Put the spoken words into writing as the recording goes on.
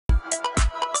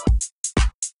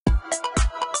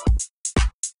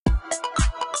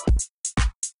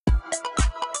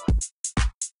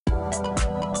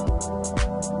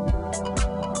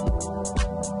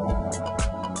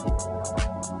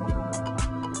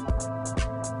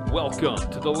Welcome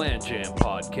to the LAN Jam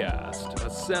podcast, a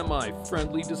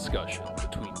semi-friendly discussion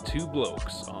between two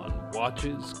blokes on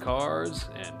watches, cars,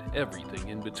 and everything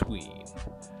in between.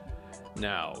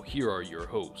 Now, here are your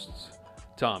hosts,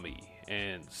 Tommy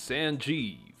and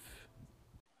Sanjeev.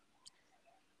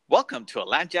 Welcome to a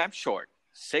LAN Jam short,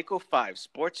 Seiko 5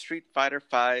 Sports Street Fighter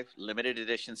 5 Limited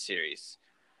Edition Series.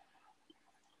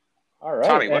 All right,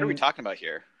 Tommy, what are we talking about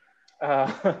here?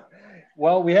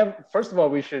 Well, we have. First of all,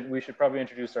 we should probably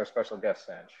introduce our special guest,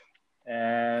 Sanj.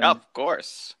 And Of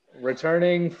course.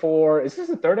 returning for, is this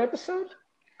the third episode?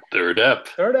 Third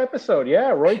episode, yeah.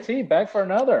 Roy T back for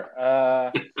another.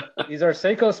 He's our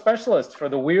Seiko specialist for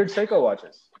the weird Seiko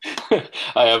watches.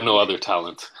 I have no other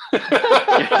talent.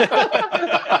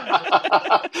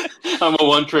 I'm a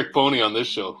one-trick pony on this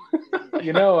show.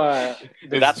 You know,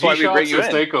 That's why we bring you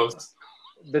in. Seikos.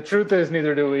 the truth is,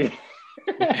 neither do we.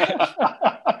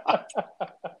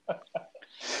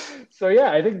 So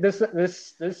yeah, I think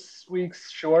this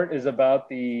week's short is about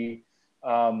the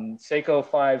Seiko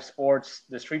 5 Sports,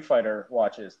 the Street Fighter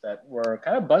watches that were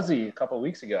kind of buzzy a couple of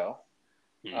weeks ago.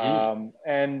 Mm-hmm.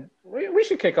 And we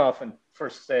should kick off and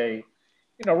first say,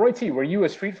 Roy T, were you a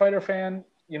Street Fighter fan,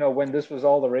 when this was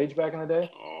all the rage back in the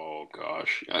day? Oh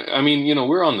gosh, I mean,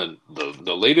 we're on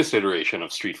the latest iteration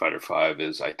of Street Fighter 5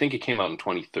 I think it came out in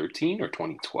 2013 or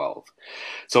 2012,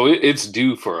 so it's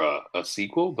due for a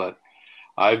sequel. But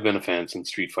I've been a fan since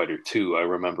Street Fighter 2. I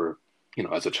remember,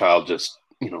 as a child, just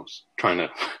trying to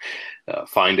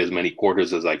find as many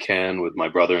quarters as I can with my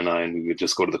brother and I, and we would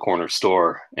just go to the corner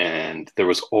store, and there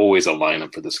was always a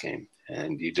lineup for this game,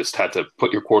 and you just had to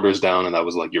put your quarters down, and that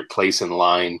was like your place in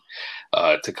line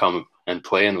to come and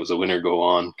play, and it was a winner go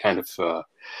on kind of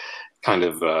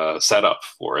setup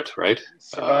for it, right?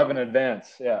 Survive in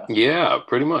advance, yeah. Yeah,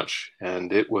 pretty much,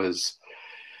 and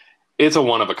it's a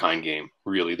one-of-a-kind game,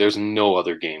 really. There's no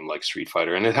other game like Street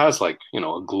Fighter, and it has a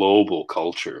global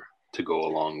culture to go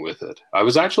along with it. I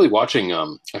was actually watching a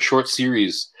short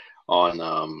series on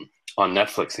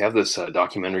Netflix. They have this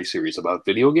documentary series about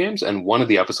video games, and one of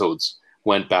the episodes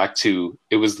went back to,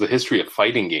 it was the history of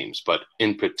fighting games, but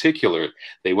in particular,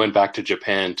 they went back to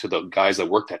Japan, to the guys that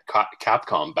worked at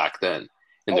Capcom back then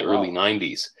in the early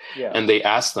 90s. Yeah. And they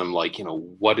asked them,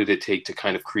 what did it take to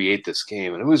kind of create this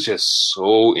game? And it was just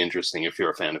so interesting if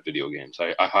you're a fan of video games.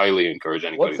 I highly encourage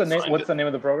anybody to find it. What's the name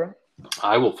of the program?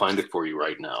 I will find it for you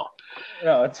right now.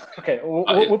 No, it's okay.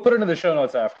 We'll put it in the show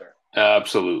notes after.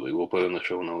 Absolutely, we'll put it in the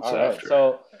show notes after.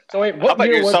 So wait, How about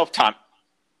yourself, Tommy?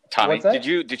 What's that?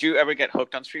 Did you ever get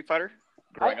hooked on Street Fighter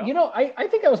growing up? I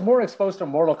think I was more exposed to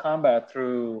Mortal Kombat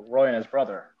through Roy and his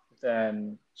brother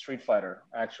than Street Fighter,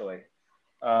 actually,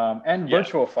 and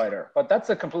Virtual Fighter. But that's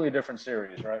a completely different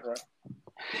series, right?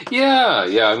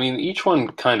 Yeah. I mean, each one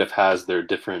kind of has their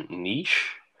different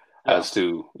niche as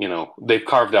to, they've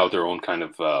carved out their own kind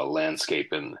of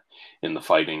landscape in the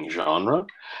fighting genre.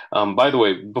 By the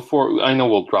way, before, I know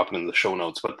we'll drop it in the show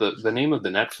notes, but the name of the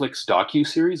Netflix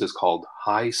docu-series is called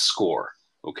High Score,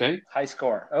 okay? High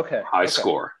Score, okay. High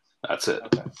Score, that's it.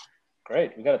 Okay.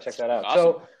 Great, we got to check that out. Awesome.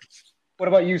 So what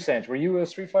about you, Sanj? Were you a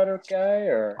Street Fighter guy,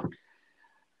 or?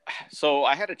 So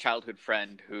I had a childhood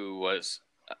friend who was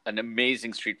an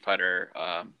amazing Street Fighter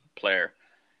player,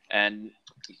 and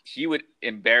he would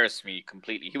embarrass me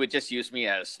completely. He would just use me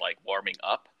as warming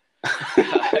up.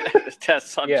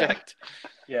 Test subject.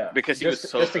 Yeah. Because he was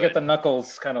so just to good. get the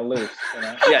knuckles kind of loose.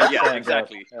 Yeah,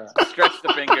 exactly. Yeah. Stretch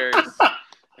the fingers.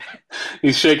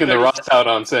 He's shaking the rust out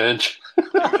on Sanj.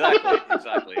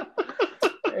 Exactly.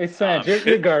 Hey, Sanj,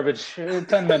 you're garbage.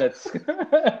 10 minutes.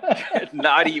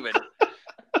 Not even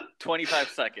 25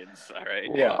 seconds. All right.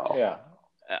 Yeah.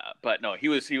 But no, he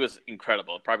was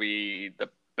incredible. Probably the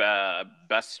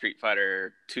best Street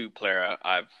Fighter 2 player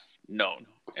I've known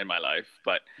in my life.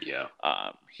 But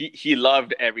he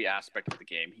loved every aspect of the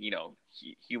game.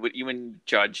 He would even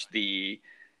judge the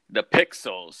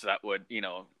pixels that would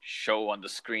show on the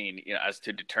screen as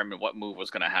to determine what move was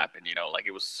going to happen.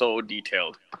 It was so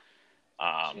detailed.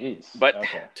 But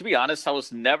to be honest, I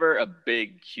was never a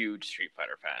huge Street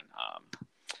Fighter fan.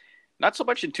 Not so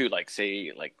much into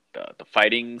the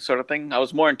fighting sort of thing. I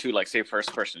was more into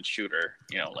first person shooter,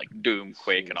 like Doom,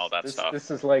 Quake, and all that stuff. This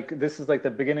is like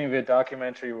the beginning of a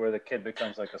documentary where the kid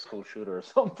becomes like a school shooter or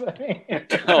something.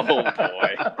 Oh boy.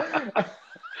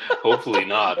 Hopefully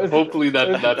not. Hopefully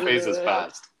that phase is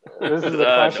past. This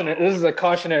is a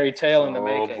cautionary tale in the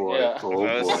making. Boy. Yeah. Oh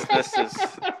boy. This is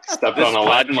Stepped on a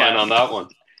landmine on that one.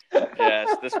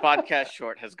 Yes, this podcast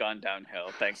short has gone downhill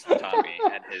thanks to Tommy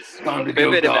and his Time to go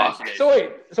vivid dark.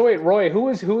 imagination. So wait, Roy, who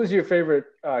was your favorite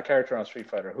character on Street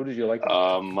Fighter? Who did you like?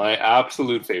 My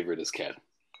absolute favorite is Ken.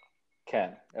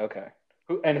 Ken. Okay.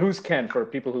 And who's Ken for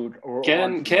people who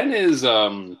Ken is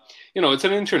it's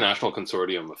an international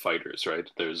consortium of fighters, right?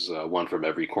 There's one from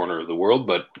every corner of the world,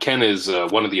 but Ken is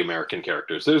one of the American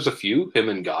characters. There's a few. Him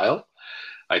and Guile,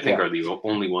 I think, are the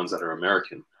only ones that are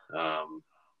American.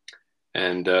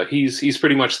 And he's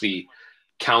pretty much the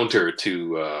counter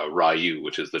to Ryu,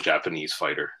 which is the Japanese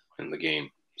fighter in the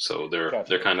game. So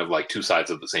they're kind of like two sides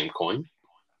of the same coin.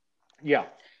 Yeah.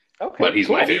 Okay. But he's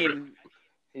my favorite.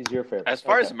 He's your favorite. As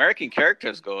far as American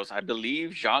characters goes, I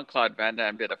believe Jean-Claude Van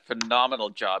Damme did a phenomenal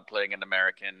job playing an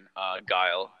American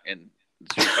Guile in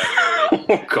Street Fighter.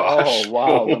 Oh gosh! Oh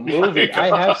wow, the movie! I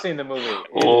have seen the movie.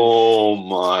 Oh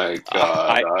my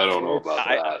god! I don't know about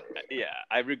that.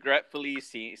 I regretfully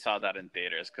saw that in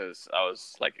theaters because I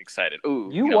was like excited. Ooh,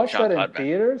 you watched that in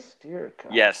theaters? Dear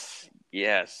God. Yes.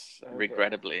 Okay.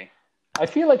 Regrettably. I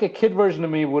feel like a kid version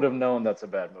of me would have known that's a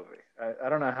bad movie. I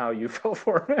don't know how you felt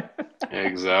for it.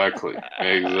 Exactly.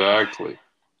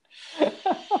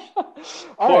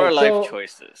 Poor life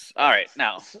choices. All right,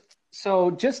 now. So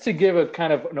just to give a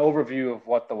kind of an overview of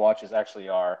what the watches actually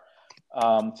are.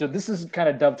 So this is kind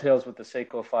of dovetails with the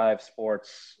Seiko 5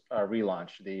 Sports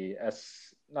relaunch,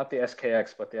 not the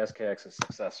SKX, but the SKX's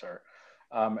successor.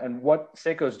 And what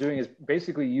Seiko is doing is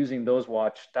basically using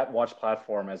that watch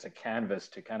platform as a canvas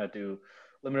to kind of do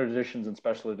limited editions and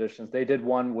special editions. They did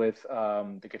one with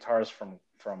the guitars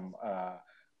from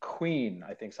Queen,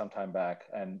 I think, sometime back,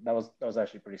 and that was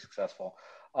actually pretty successful.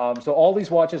 So all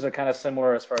these watches are kind of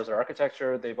similar as far as their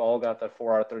architecture. They've all got that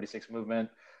 4R36 movement,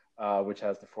 which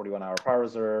has the 41-hour power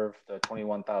reserve, the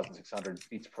 21,600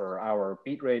 beats per hour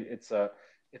beat rate. It's a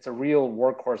real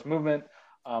workhorse movement.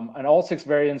 And all 6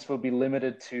 variants will be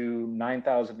limited to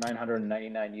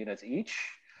 9,999 units each,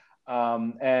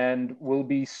 and will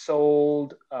be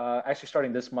sold actually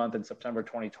starting this month in September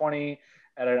 2020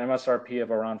 at an MSRP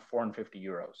of around 450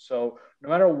 euros. So no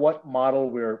matter what model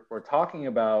we're talking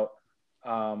about,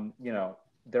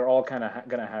 they're all kind of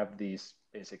going to have these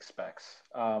basic specs.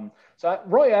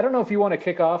 Roy, I don't know if you want to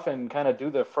kick off and kind of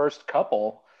do the first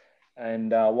couple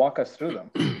and walk us through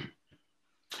them.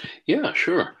 Yeah,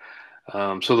 sure.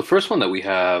 So the first one that we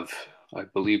have, I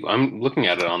believe, I'm looking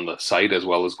at it on the site as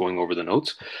well as going over the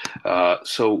notes.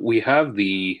 So we have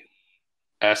the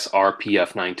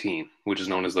SRPF19, which is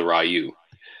known as the Ryu.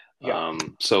 Yeah.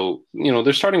 So,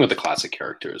 they're starting with the classic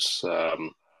characters.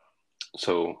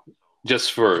 So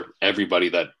just for everybody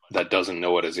that doesn't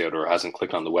know it as yet or hasn't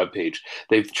clicked on the webpage,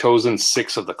 they've chosen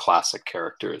 6 of the classic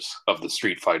characters of the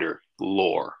Street Fighter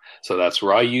lore. So that's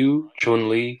Ryu,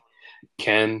 Chun-Li,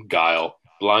 Ken, Guile,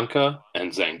 Blanca,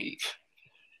 and Zangief.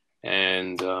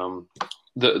 And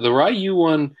the Ryu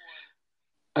one,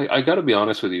 I got to be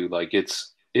honest with you, like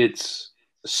it's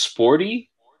sporty,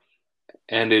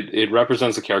 and it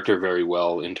represents the character very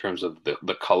well in terms of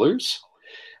the colors.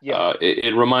 Yeah,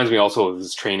 it reminds me also of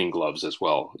his training gloves as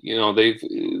well.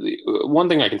 One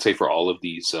thing I can say for all of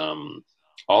these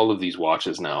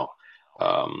watches now,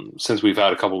 since we've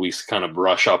had a couple weeks to kind of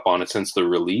brush up on it since the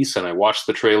release, and I watched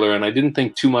the trailer and I didn't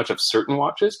think too much of certain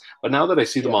watches, but now that I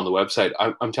see them on the website,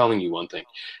 I'm telling you one thing.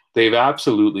 They've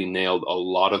absolutely nailed a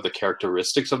lot of the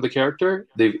characteristics of the character.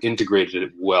 They've integrated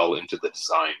it well into the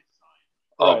design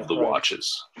of the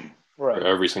watches. Right. For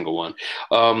every single one.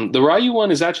 The Ryu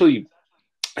one is actually,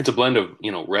 it's a blend of,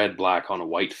 red, black on a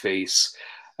white face.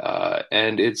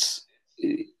 And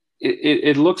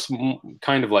it looks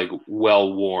kind of like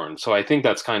well worn. So I think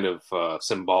that's kind of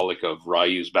symbolic of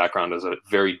Ryu's background as a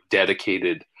very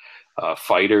dedicated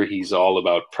fighter. He's all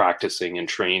about practicing and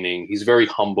training. He's very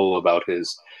humble about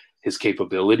his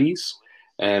capabilities.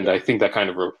 And I think that kind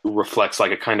of reflects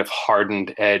like a kind of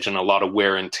hardened edge and a lot of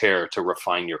wear and tear to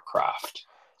refine your craft.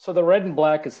 So the red and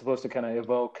black is supposed to kind of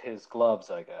evoke his gloves,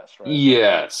 I guess, right?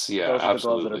 Yes, yeah, those are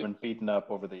absolutely. The gloves that have been beaten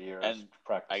up over the years. And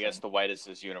practicing. I guess the white is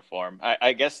his uniform.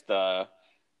 I guess the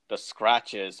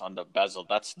scratches on the bezel,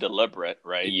 that's deliberate,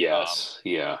 right? Yes,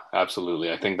 yeah,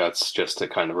 absolutely. I think that's just to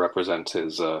kind of represent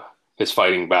his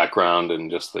fighting background and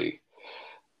just the,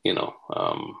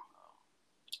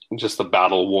 just the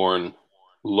battle-worn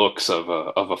looks of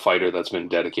a fighter that's been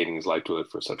dedicating his life to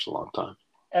it for such a long time.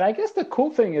 And I guess the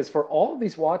cool thing is for all of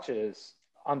these watches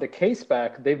on the case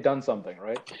back, they've done something,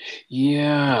 right?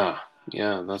 Yeah,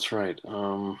 that's right.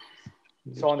 So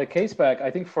on the case back, I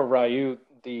think for Ryu,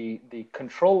 the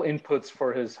control inputs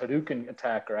for his Hadouken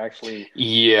attack are actually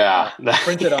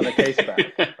printed on the case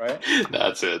back, right?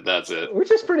 That's it.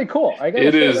 Which is pretty cool. I guess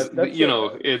it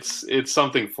is. It's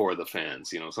something for the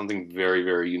fans. Something very,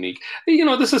 very unique.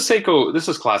 This is Seiko. This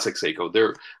is classic Seiko.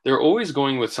 They're always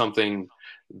going with something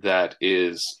that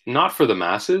is not for the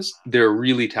masses. They're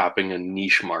really tapping a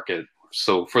niche market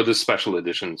So for this special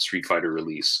edition Street Fighter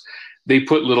release, they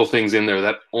put little things in there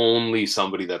that only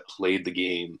somebody that played the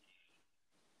game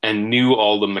and knew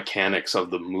all the mechanics of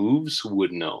the moves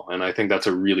would know. And I think that's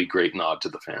a really great nod to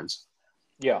the fans.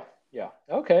 Yeah.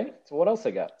 Okay. So what else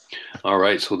I got? All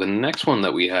right. So the next one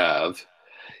that we have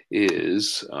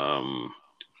is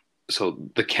so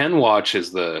the Ken watch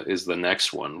is the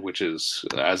next one, which is,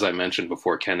 as I mentioned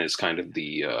before, Ken is kind of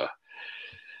the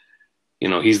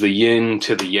he's the yin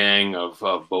to the yang of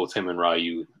both him and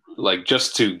Ryu. Like,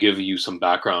 just to give you some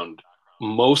background,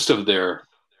 most of their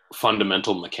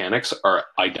fundamental mechanics are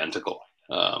identical.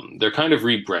 They're kind of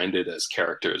rebranded as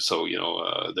characters. So,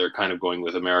 they're kind of going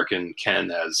with American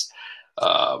Ken as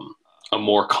a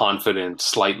more confident,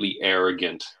 slightly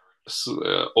arrogant,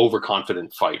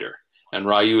 overconfident fighter. And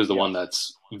Ryu is the one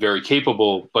that's very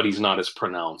capable, but he's not as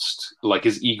pronounced. Like,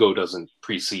 his ego doesn't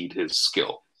precede his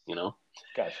skill,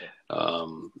 Gotcha.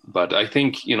 But I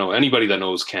think, anybody that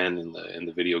knows Ken in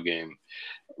the video game,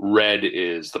 Red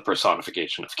is the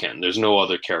personification of Ken. There's no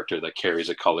other character that carries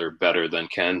a color better than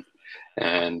Ken.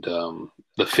 And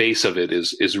the face of it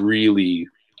is really,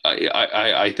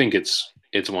 I think it's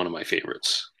one of my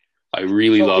favorites. I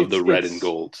really love the red and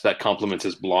gold that complements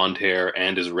his blonde hair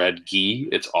and his red gi.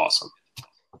 It's awesome.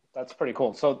 That's pretty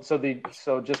cool. So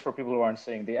just for people who aren't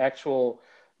seeing, the actual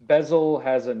bezel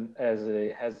has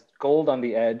gold on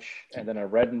the edge and then a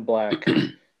red and black,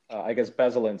 I guess,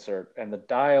 bezel insert, and the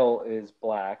dial is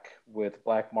black with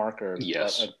black markers.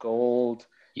 Yes. But a gold,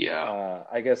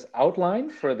 I guess, outline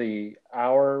for the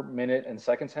hour, minute, and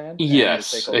seconds hand.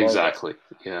 Yes, exactly.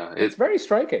 Yeah, it's very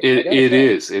striking. It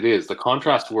is. The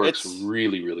contrast works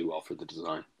really, really well for the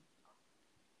design.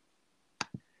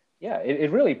 Yeah,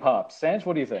 it really pops. Sanj,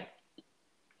 what do you think?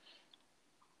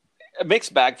 A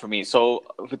mixed bag for me. So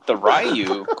with the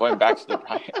Ryu, going back to the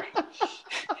Ryu.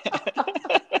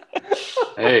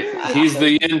 Hey, he's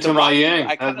the yin to my yang.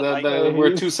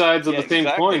 We're two sides of the same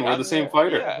coin. We're the same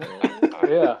fighter.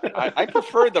 Yeah. I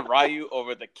prefer the Ryu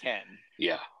over the Ken.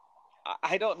 Yeah.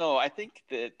 I don't know. I think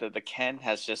the Ken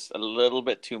has just a little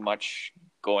bit too much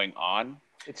going on.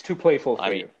 It's too playful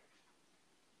for you.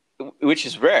 Which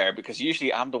is rare, because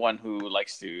usually I'm the one who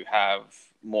likes to have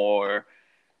more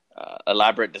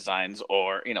elaborate designs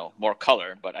or more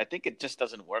color, but I think it just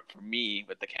doesn't work for me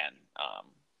with the Ken.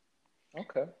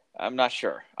 Okay, I'm not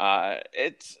sure.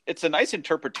 It's a nice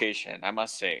interpretation, I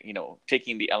must say.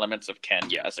 Taking the elements of Ken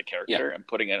as a character and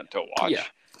putting it into a watch. Yeah.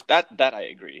 That I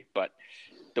agree, but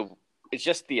it's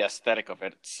just the aesthetic of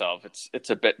it itself. It's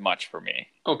a bit much for me.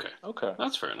 Okay,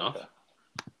 that's fair enough.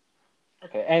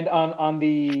 Okay, and on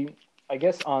the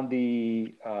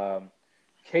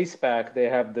case back, they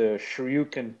have the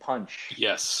Shoryuken punch.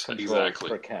 Yes,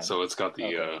 exactly. So it's got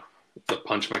the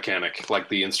punch mechanic, like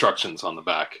the instructions on the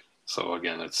back. So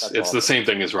again, it's awesome. The same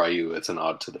thing as Ryu. It's an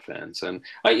ode to the fans, and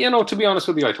to be honest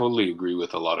with you, I totally agree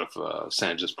with a lot of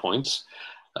Sanj's points.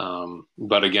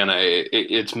 But again,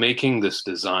 it's making this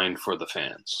design for the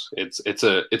fans. It's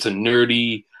a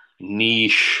nerdy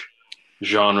niche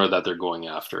genre that they're going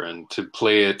after, and to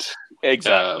play it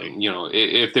exactly,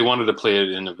 if they wanted to play it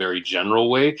in a very general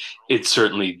way, it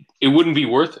wouldn't be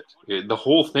worth it. The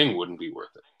whole thing wouldn't be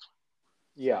worth it.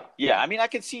 Yeah. I mean, I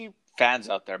could see fans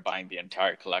out there buying the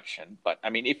entire collection, but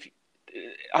I mean, if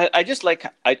I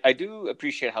do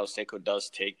appreciate how Seiko does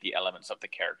take the elements of the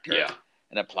character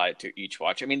and apply it to each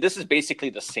watch. I mean, this is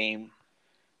basically the same,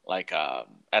 like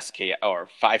SK or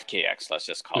 5KX, let's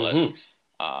just call it.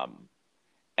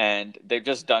 And they've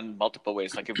just done multiple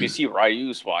ways. Like if you see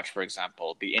Ryu's watch, for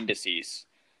example, the indices,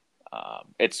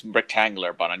 it's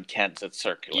rectangular, but on Ken's it's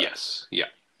circular. Yes, yeah,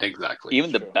 exactly.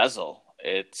 Even the bezel,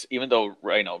 even though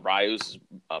Ryu's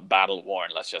battle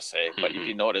worn, let's just say, but if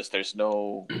you notice, there's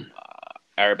no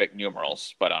Arabic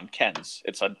numerals, but on Ken's,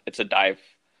 it's a dive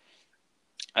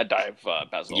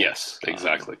bezel. Yes,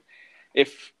 exactly.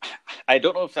 If I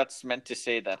don't know if that's meant to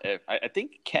say that I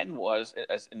think Ken was,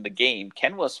 as in the game,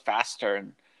 Ken was faster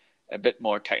and a bit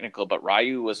more technical, but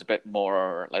Ryu was a bit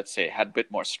more, let's say, had a bit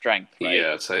more strength, right?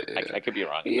 Yeah, I could be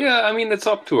wrong. Yeah, I mean, it's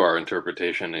up to our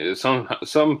interpretation.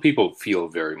 Some people feel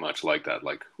very much like that.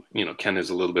 Like, Ken is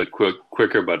a little bit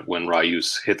quicker, but when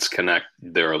Ryu's hits connect,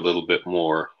 they're a little bit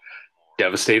more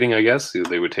devastating, I guess.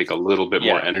 They would take a little bit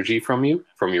more energy from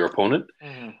your opponent.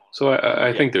 So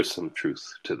I think there's some truth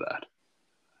to that.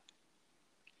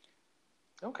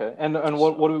 Okay, and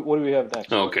what do we have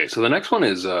next? Okay, so the next one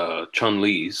is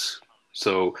Chun-Li's.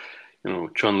 So,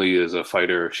 Chun-Li is a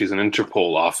fighter. She's an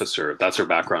Interpol officer. That's her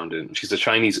background. She's a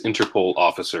Chinese Interpol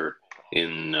officer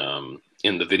in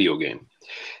the video game.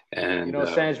 And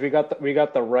Sanj, we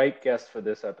got the right guest for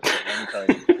this episode. Let me tell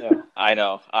you. Yeah. I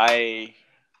know.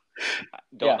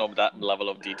 Don't know that level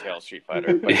of detail, Street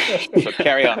Fighter. But, so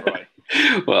carry on, Roy.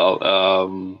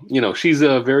 Well, she's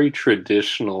a very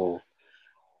traditional.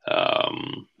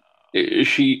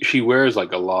 She wears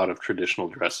like a lot of traditional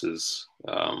dresses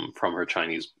from her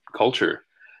Chinese culture,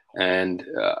 and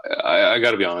I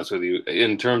got to be honest with you.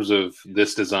 In terms of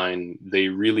this design, they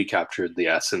really captured the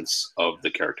essence of the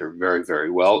character very,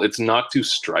 very well. It's not too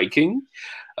striking.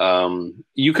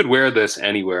 You could wear this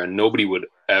anywhere, and nobody would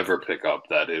ever pick up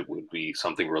that it would be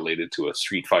something related to a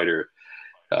Street Fighter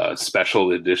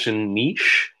special edition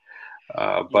niche.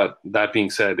 But that being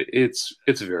said, it's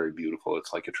very beautiful.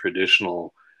 It's like a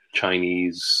traditional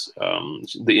Chinese.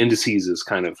 The indices is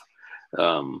kind of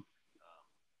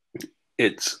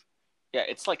it's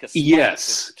like a spike.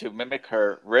 Yes, to mimic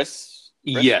her wrist.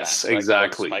 Yes, bands,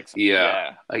 exactly.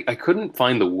 Yeah. I couldn't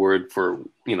find the word for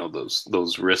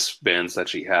those wristbands that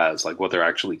she has, like what they're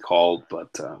actually called,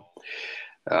 but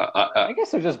I guess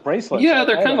they're just bracelets. Yeah,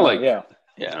 they're kind of like yeah.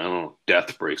 I don't know,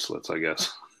 death bracelets, I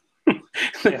guess.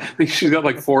 She's got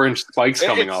like 4-inch spikes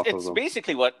coming off of them. It's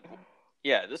basically what.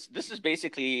 Yeah, this is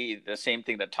basically the same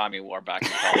thing that Tommy wore back in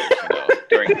college,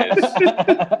 during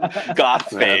his goth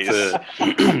phase.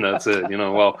 That's it.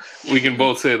 Well, we can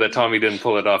both say that Tommy didn't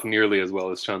pull it off nearly as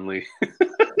well as Chun-Li.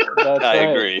 I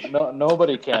agree. No,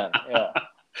 nobody can. Yeah.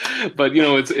 But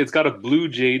it's got a blue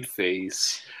jade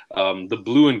face. The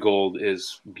blue and gold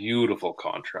is beautiful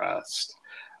contrast.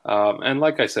 And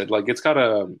like I said, like it's got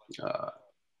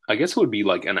I guess it would be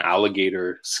like an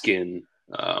alligator skin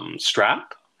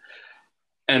strap.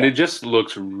 And it just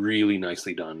looks really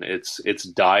nicely done. It's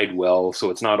dyed well, so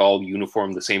it's not all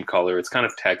uniform, the same color. It's kind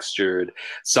of textured.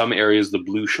 Some areas the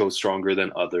blue shows stronger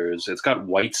than others. It's got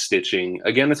white stitching.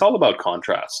 Again, it's all about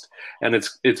contrast, and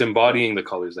it's embodying the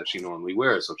colors that she normally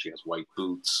wears. So she has white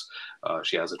boots.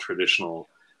 She has a traditional,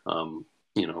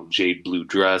 jade blue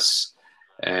dress,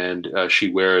 and she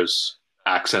wears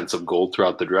accents of gold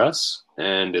throughout the dress,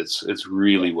 and it's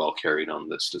really well carried on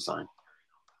this design.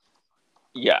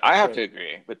 Yeah, I have to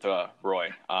agree with Roy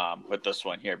with this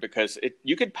one here, because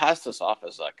you could pass this off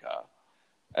as like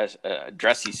a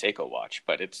dressy Seiko watch,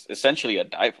 but it's essentially a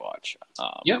dive watch.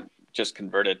 Just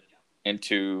converted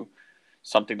into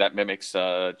something that mimics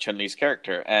Chun-Li's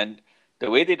character. And the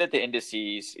way they did the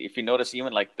indices, if you notice,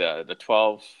 even like the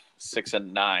 12, 6,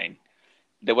 and 9,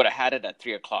 they would have had it at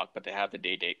 3 o'clock, but they have the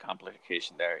day-date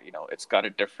complication there. It's got a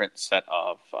different set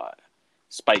of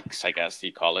spikes, I guess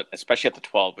you call it, especially at the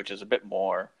 12, which is a bit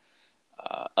more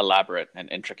elaborate and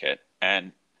intricate.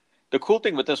 And the cool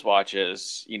thing with this watch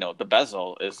is, the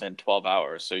bezel is in 12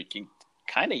 hours, so you can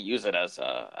kind of use it as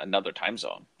another time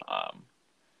zone,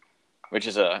 which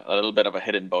is a little bit of a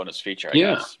hidden bonus feature, I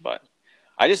guess. But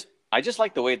I just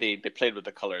like the way they played with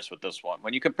the colors with this one.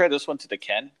 When you compare this one to the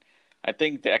Ken, I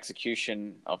think the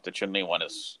execution of the Chun-Li one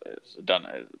is done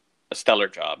a stellar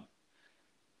job.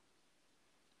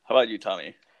 How about you,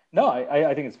 Tommy? No,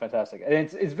 I think it's fantastic, and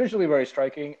it's visually very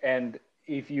striking. And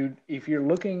if you're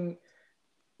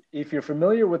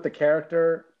familiar with the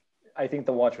character, I think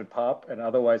the watch would pop. And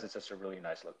otherwise, it's just a really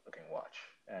nice looking watch.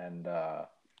 And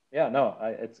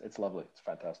it's lovely. It's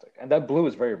fantastic. And that blue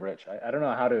is very rich. I don't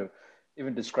know how to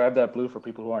even describe that blue for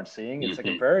people who aren't seeing. It's like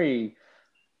a very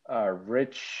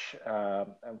rich.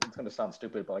 It's going to sound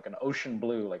stupid, but like an ocean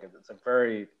blue. Like it's a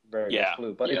very, very rich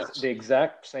blue. But it's the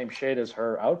exact same shade as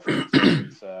her outfit.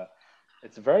 So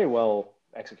it's very well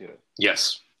executed.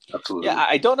 Yes, absolutely. Yeah,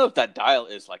 I don't know if that dial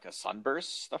is like a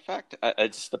sunburst effect.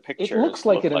 It's the picture. It looks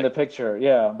like it in the picture,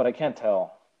 but I can't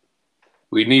tell.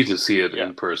 We need to see it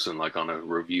in person, like on a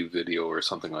review video or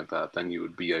something like that. Then you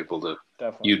would be able to.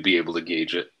 Definitely. You'd be able to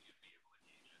gauge it.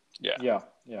 Yeah.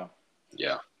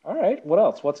 All right. What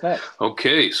else? What's next?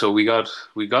 Okay, so we got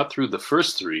through the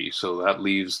first 3, so that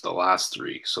leaves the last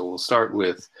 3. So we'll start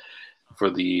with, for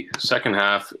the second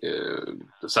half, the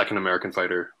second American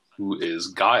fighter, who is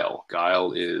Guile.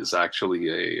 Guile is actually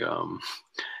a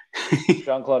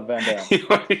Jean-Claude Van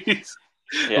Damme.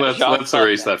 Let's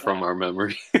erase that from our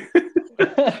memory.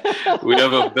 We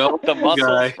have a Belgian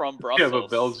guy. From Brussels. We have a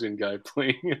Belgian guy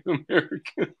playing an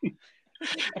American.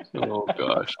 Oh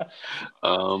gosh.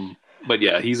 But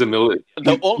yeah, he's a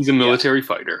military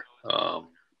fighter.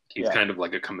 He's kind of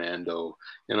like a commando.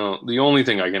 The only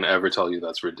thing I can ever tell you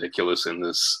that's ridiculous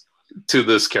to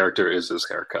this character is his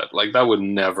haircut. Like that would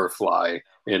never fly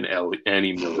in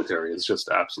any military. It's just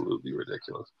absolutely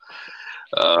ridiculous.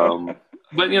 But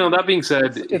that being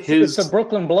said, it's a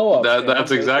Brooklyn blowout.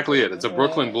 That's exactly it. It's a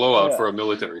Brooklyn blowout for a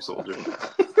military soldier.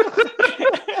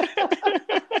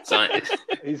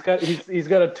 He's got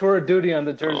a tour of duty on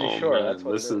the Jersey Shore.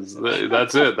 Man,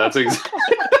 that's what that's it.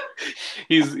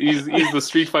 He's the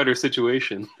Street Fighter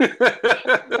situation.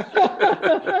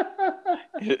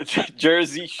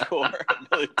 Jersey Shore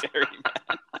military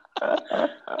man.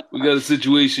 We got a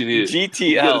situation here. GTL.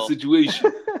 We got a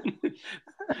situation.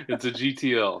 It's a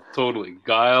GTL, totally.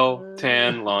 Guile,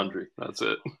 tan, laundry. That's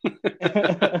it.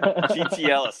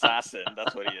 GTL assassin.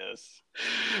 That's what he is.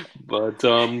 But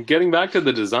getting back to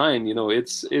the design,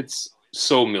 it's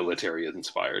so military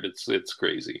inspired. It's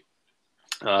crazy.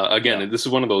 Again, this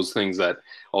is one of those things that,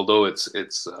 although it's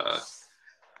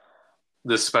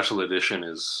this special edition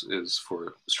is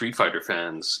for Street Fighter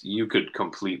fans, you could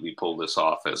completely pull this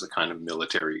off as a kind of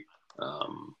military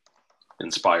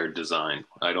inspired design.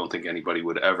 I don't think anybody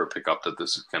would ever pick up that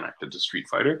this is connected to Street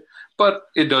Fighter, but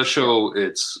it does show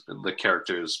the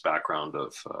character's background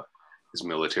of his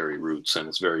military roots, and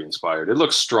it's very inspired. It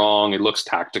looks strong, it looks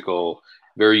tactical,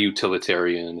 very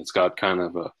utilitarian. It's got kind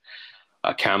of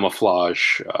a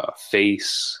camouflage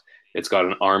face. It's got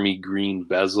an army green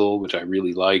bezel, which I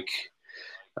really like.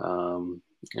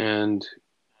 And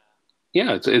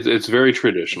yeah, it's very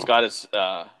traditional. It's got its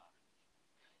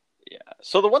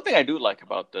So the one thing I do like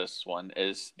about this one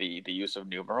is the use of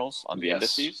numerals on the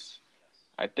indices.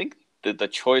 I think the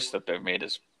choice that they've made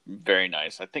is very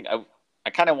nice. I think I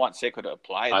kind of want Seiko to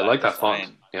apply that. I like that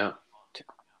font. Yeah.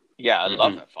 I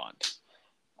love that font.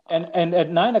 And at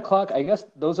 9 o'clock, I guess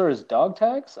those are his dog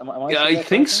tags. I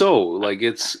think so. Like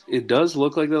it does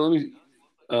look like that. Let me.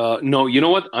 No, you know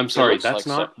what? I'm sorry. That's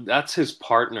not. That's his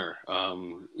partner.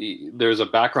 There's a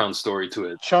background story to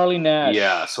it. Charlie Nash.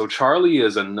 Yeah. So Charlie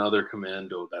is another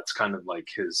commando. That's kind of like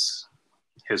his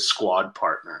squad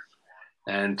partner.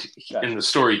 And in the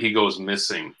story, he goes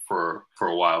missing for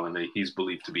a while, and he's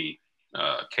believed to be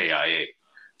KIA.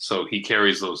 So he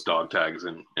carries those dog tags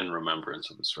in remembrance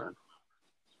of his friend.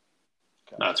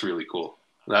 That's really cool.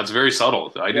 That's very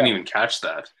subtle. I didn't even catch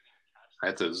that. I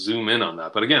had to zoom in on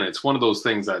that. But again, it's one of those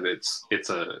things that it's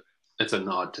a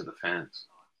nod to the fans.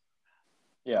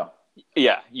 Yeah.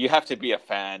 Yeah, you have to be a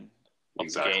fan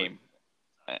of the game.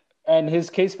 And his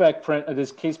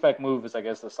caseback move is, I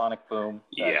guess, the Sonic Boom.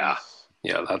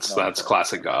 That's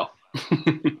classic Guile.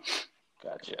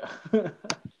 Gotcha.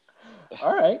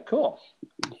 All right, cool.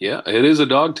 Yeah, it is a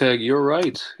dog tag. You're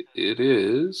right. It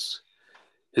is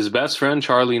his best friend,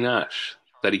 Charlie Nash,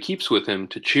 that he keeps with him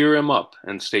to cheer him up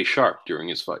and stay sharp during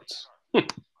his fights. Gotcha.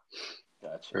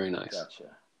 Very nice. Gotcha.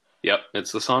 Yep,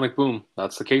 it's the Sonic Boom.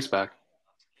 That's the case back.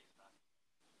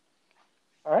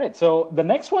 All right, so the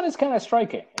next one is kind of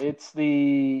striking. It's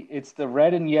the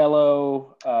red and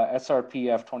yellow SRP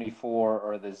F24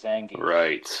 or the Zangief.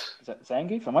 Right. Is that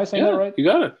Zangief? Am I saying that right? You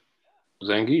got it.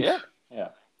 Zangief. Yeah.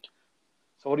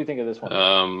 So what do you think of this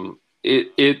one?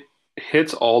 It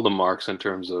hits all the marks in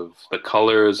terms of the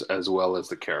colors as well as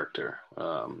the character.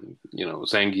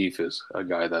 Zangief is a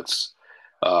guy that's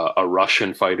a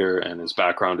Russian fighter, and his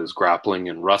background is grappling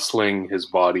and wrestling. His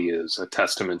body is a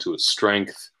testament to his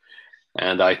strength,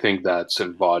 and I think that's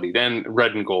embodied. And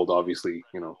red and gold, obviously,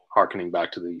 harkening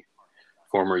back to the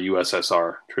former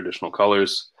USSR traditional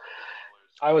colors.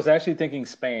 I was actually thinking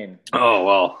Spain. Oh,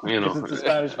 well, It's a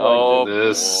Spanish flag.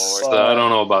 I don't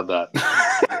know about that.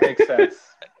 Makes sense.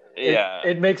 Yeah,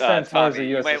 it makes sense more as a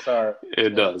USSR.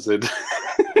 It does.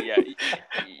 Yeah,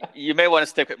 you may want to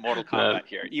stick with Mortal Kombat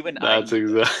here. Even that's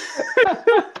exactly.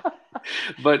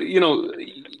 But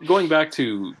going back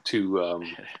to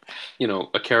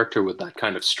a character with that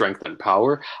kind of strength and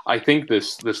power, I think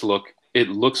this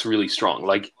looks really strong.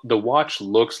 Like the watch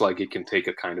looks like it can take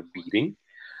a kind of beating.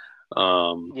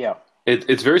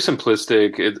 It's very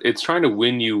simplistic. It's trying to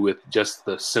win you with just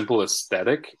the simple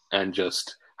aesthetic and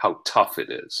just how tough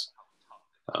it is.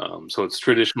 So it's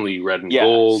traditionally red and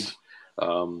gold.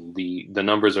 The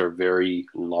numbers are very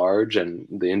large, and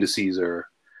the indices are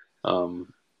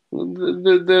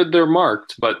they're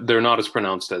marked, but they're not as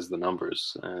pronounced as the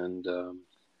numbers. And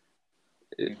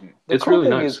it's cool really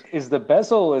nice. Is the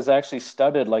bezel is actually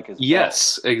studded like his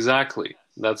Yes, belt. Exactly.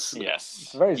 That's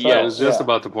It's very subtle. I was just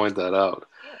about to point that out.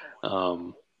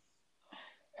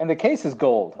 And the case is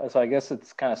gold, so I guess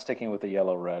it's kind of sticking with the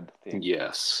yellow-red theme.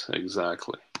 Yes,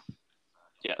 exactly.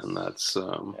 Yes, and that's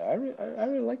I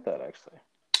really like that actually.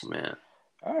 Man.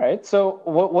 All right, so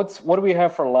what do we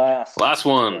have for last? Last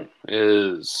one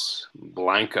is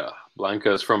Blanca.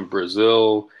 Blanca is from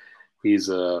Brazil. He's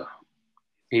a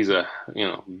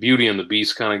Beauty and the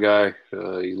Beast kind of guy.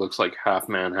 He looks like half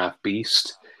man, half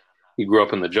beast. He grew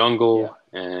up in the jungle,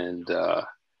 and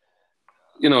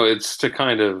it's to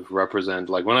kind of represent,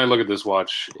 like, when I look at this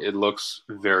watch, it looks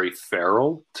very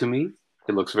feral to me.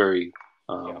 It looks very,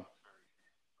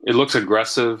 it looks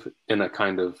aggressive in a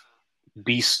kind of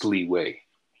beastly way.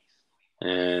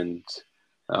 And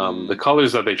The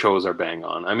colors that they chose are bang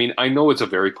on. I mean, I know it's a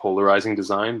very polarizing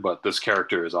design, but this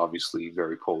character is obviously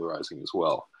very polarizing as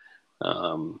well.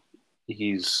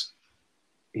 He's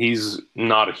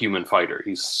not a human fighter.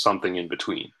 He's something in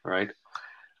between, right?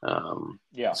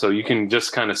 So you can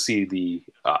just kind of see the.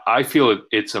 I feel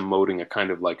it's emoting a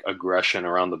kind of like aggression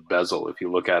around the bezel. If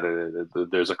you look at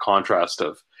it, there's a contrast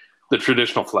of the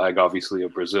traditional flag, obviously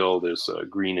of Brazil. There's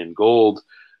green and gold,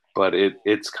 but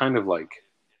it's kind of like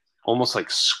almost like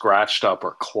scratched up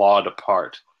or clawed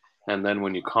apart. And then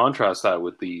when you contrast that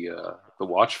with the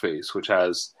watch face, which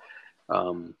has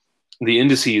the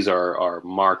indices are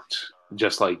marked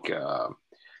just like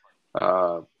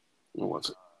what's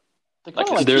it?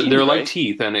 They're like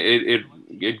teeth, and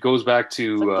it goes back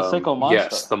to like the Seiko monster.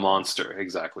 Yes, the monster,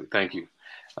 exactly. Thank you.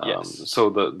 So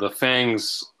the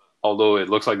fangs, although it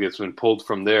looks like it's been pulled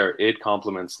from there, it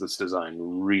complements this design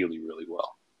really, really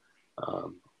well.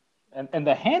 And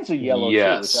the hands are yellow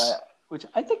too, which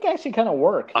I think actually kind of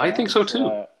work. I think so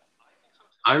too.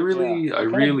 I really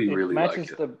matches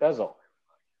like it. The bezel.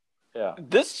 Yeah.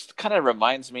 This kind of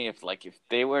reminds me of like if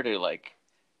they were to like.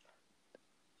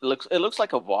 It looks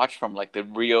like a watch from like the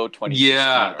Rio 2016.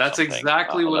 Yeah, that's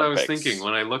exactly what Olympics. I was thinking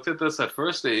when I looked at this at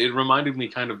first. It reminded me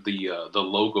kind of the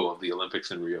logo of the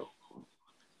Olympics in Rio.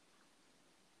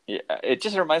 Yeah, it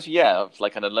just reminds me, of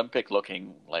like an Olympic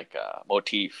looking like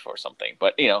motif or something.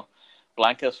 But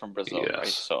Blanca's from Brazil, right?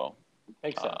 So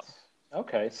makes sense.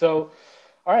 Okay, so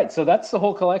all right, so that's the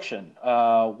whole collection.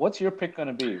 What's your pick going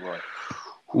to be, Roy?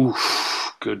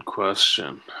 Oof, good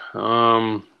question.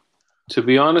 To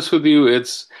be honest with you,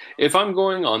 it's if I'm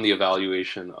going on the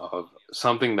evaluation of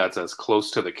something that's as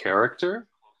close to the character,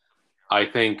 I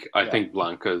think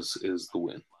Blanca's is the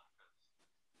win.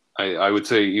 I would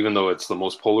say, even though it's the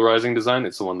most polarizing design,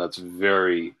 it's the one that's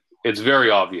very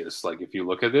obvious. Like if you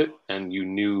look at it and you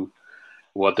knew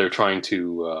what they're trying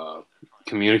to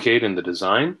communicate in the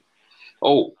design.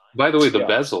 Oh, by the way, the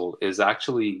bezel is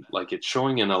actually like it's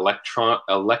showing an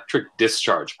electric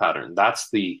discharge pattern. That's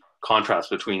the contrast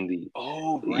between the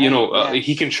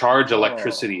he can charge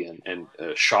electricity and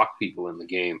shock people in the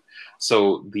game.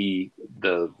 So the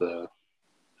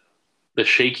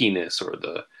shakiness or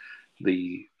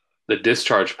the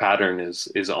discharge pattern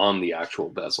is on the actual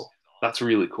bezel. That's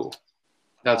really cool.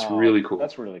 That's really cool.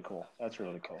 That's really cool.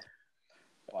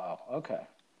 Wow. Okay.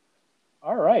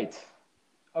 All right.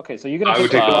 Okay, so you're gonna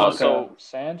take so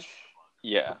Sanj?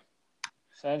 Yeah.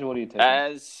 Sanj, what do you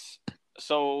take?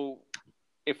 So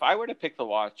if I were to pick the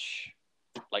watch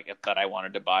that I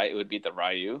wanted to buy, it would be the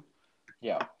Ryu.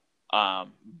 Yeah.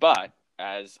 But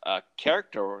as a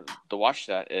character, the watch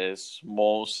that is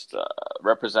most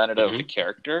representative of the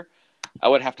character, I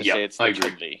would have to say it's the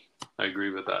Chun-Li. I agree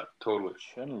with that, totally.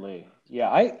 Chun-Li. Yeah,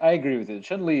 I agree with you.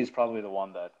 Chun-Li is probably the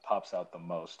one that pops out the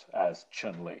most as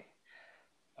Chun-Li.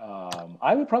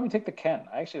 I would probably take the Ken.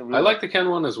 I like the Ken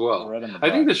one as well. I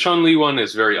think the Chun-Li one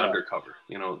is very undercover.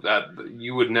 That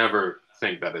you would never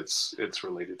think that it's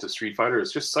related to Street Fighter.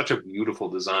 It's just such a beautiful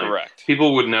design. Correct.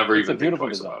 People would never even think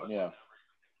twice about it.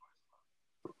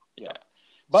 Yeah.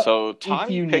 But so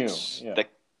Tommy picks the.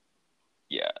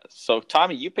 Yeah. So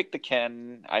Tommy, you pick the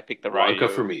Ken. I pick the Ryu.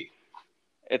 Blanca for me.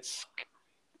 It's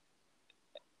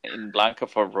in Blanca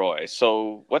for Roy.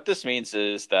 So what this means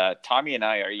is that Tommy and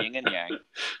I are yin and yang,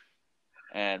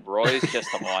 and Roy's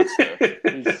just a monster.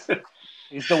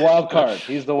 He's the wild card.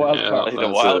 He's the wild card. He's the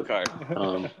wild card.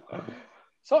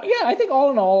 So I think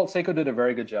all in all, Seiko did a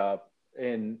very good job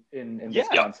in this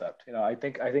concept. I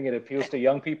think it appeals to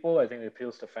young people. I think it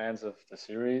appeals to fans of the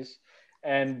series.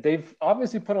 And they've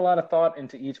obviously put a lot of thought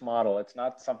into each model. It's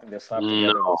not something they slapped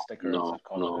together with stickers. No.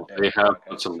 They have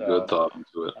put some good thought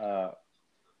into it.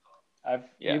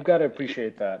 You've got to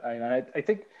appreciate that. I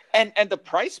think, and the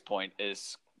price point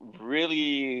is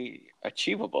really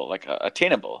achievable, like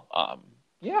attainable.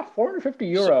 Yeah,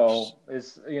 €450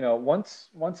 is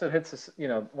once it hits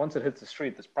the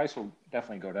street, this price will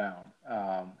definitely go down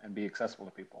and be accessible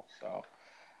to people. So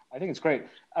I think it's great.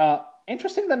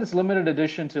 Interesting that it's limited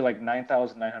edition to like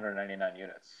 9,999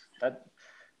 units. That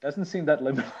doesn't seem that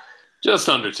limited. Just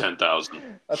under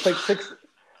 10,000. That's like six.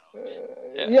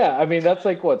 Yeah, I mean that's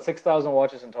like what 6,000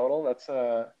 watches in total. That's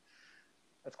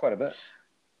quite a bit.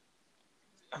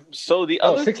 So the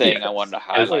other thing I wanted to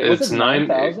highlight it's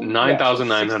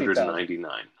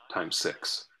 9,999 times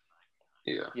 6.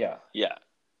 Yeah.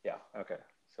 Okay,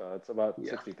 so it's about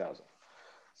 60,000.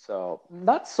 So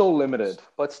not so limited,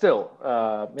 but still,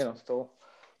 still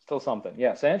something.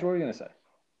 Yeah, Sanj, what were you gonna say?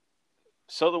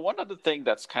 So the one other thing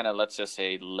that's kind of, let's just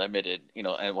say, limited,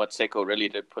 and what Seiko really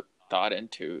did put thought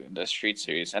into in the Street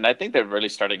series, and I think they're really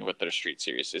starting with their Street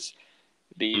series, is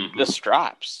the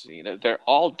straps, they're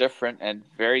all different and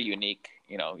very unique.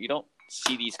 You don't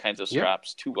see these kinds of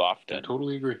straps too often. I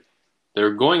totally agree.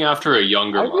 They're going after a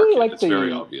younger market. Really like it's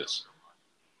very obvious.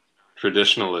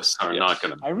 Traditionalists are not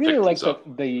going to. I really like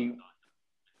the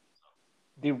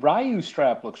Ryu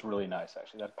strap looks really nice,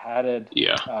 actually. That padded,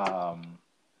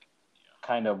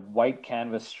 kind of white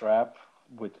canvas strap,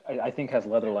 which I think has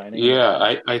leather lining.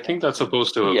 Yeah, I think that's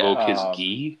supposed to evoke his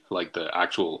gi, like the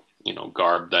actual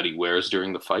garb that he wears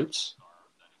during the fights.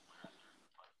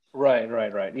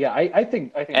 Right. Yeah, I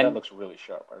think that looks really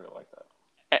sharp. I really like that.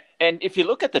 And if you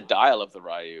look at the dial of the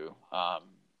Ryu,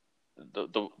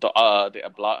 the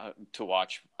to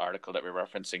watch article that we're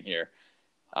referencing here,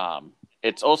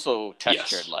 it's also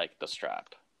textured like the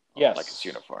strap, like its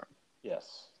uniform.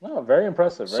 Yes. No, very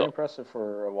impressive. Very impressive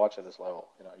for a watch at this level.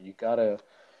 You gotta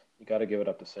give it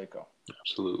up to Seiko.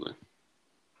 Absolutely.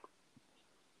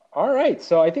 All right,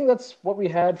 so I think that's what we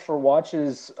had for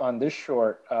watches on this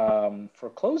short. For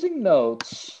closing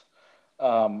notes,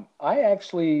 I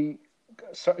actually,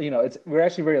 we're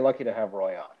actually very lucky to have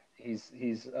Roy on.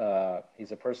 He's a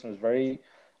person who's very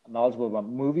knowledgeable about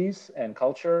movies and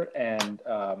culture, and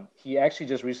he actually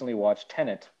just recently watched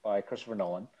Tenet by Christopher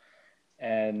Nolan.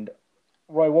 And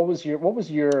Roy, what was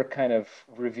your kind of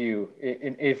review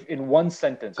in one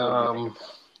sentence? What did you think of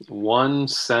Tenet? One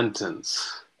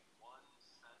sentence.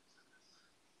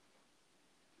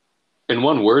 In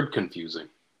one word, confusing.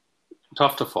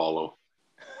 Tough to follow.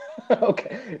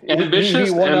 Okay.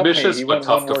 Ambitious, but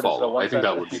tough to follow. I think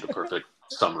that would be the perfect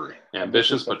summary.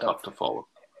 Ambitious, but tough to follow.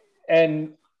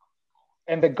 And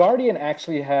The Guardian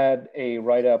actually had a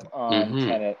write-up on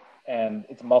Tenet and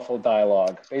its muffled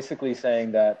dialogue, basically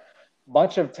saying that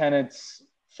much of Tenet's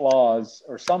flaws,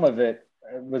 or some of it,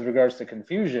 with regards to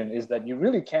confusion, is that you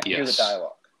really can't hear the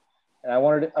dialogue. And I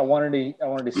wanted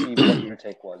to see what your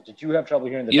take was. Did you have trouble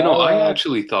hearing the dialogue? I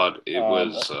actually thought it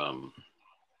was.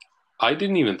 I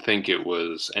didn't even think it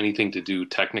was anything to do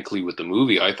technically with the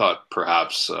movie. I thought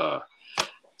perhaps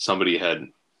somebody had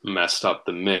messed up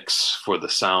the mix for the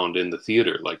sound in the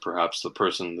theater. Like perhaps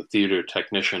the theater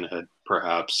technician had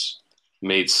perhaps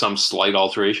made some slight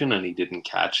alteration and he didn't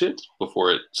catch it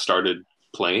before it started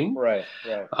playing. Right.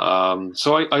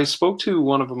 So I spoke to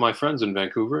one of my friends in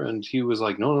Vancouver, and he was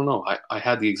like, no, I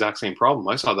had the exact same problem.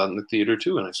 I saw that in the theater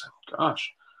too. And I said,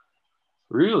 gosh,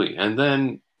 really? And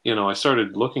then, I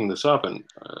started looking this up, and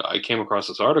I came across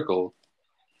this article,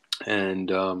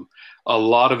 and a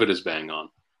lot of it is bang on,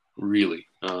 really.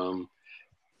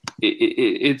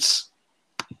 It's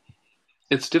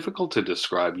difficult to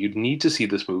describe. You'd need to see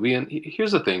this movie. And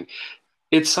here's the thing.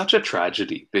 It's such a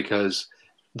tragedy because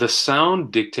the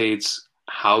sound dictates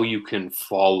how you can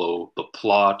follow the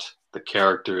plot, the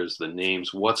characters, the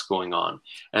names, what's going on.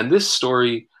 And this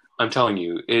story, I'm telling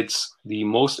you, it's the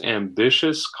most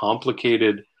ambitious,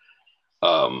 complicated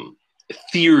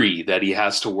theory that he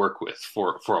has to work with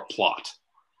for a plot.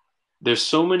 There's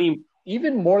so many...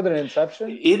 Even more than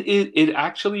Inception? It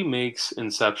actually makes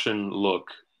Inception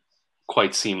look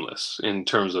quite seamless in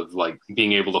terms of like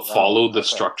being able to follow the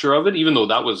structure of it, even though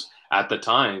that was, at the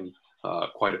time,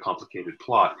 quite a complicated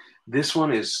plot. This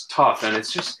one is tough, and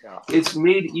it's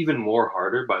made even more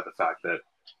harder by the fact that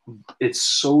it's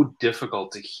so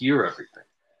difficult to hear everything.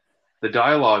 The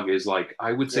dialogue is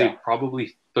I would say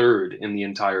probably third in the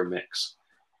entire mix.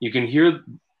 You can hear...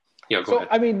 Yeah, go ahead.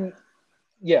 I mean,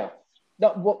 no,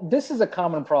 well, this is a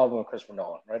common problem with Christopher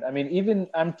Nolan, right? I mean, even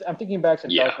I'm thinking back to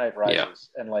Dark Knight Rises,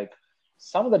 and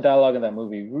some of the dialogue in that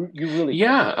movie, you really...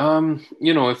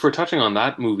 if we're touching on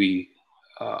that movie,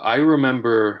 I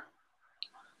remember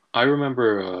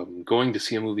going to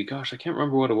see a movie. Gosh, I can't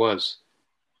remember what it was,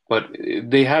 but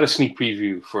they had a sneak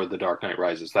preview for The Dark Knight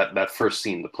Rises. That first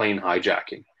scene, the plane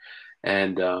hijacking,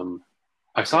 and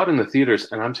I saw it in the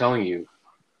theaters. And I'm telling you,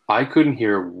 I couldn't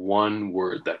hear one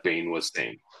word that Bane was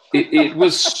saying. It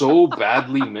was so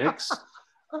badly mixed.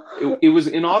 It was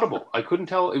inaudible. I couldn't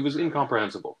tell. It was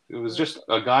incomprehensible. It was just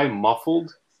a guy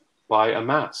muffled by a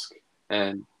mask,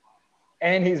 and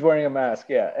he's wearing a mask.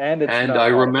 Yeah, and I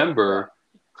remember.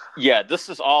 Yeah, this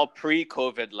is all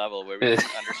pre-COVID level where we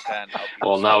didn't understand how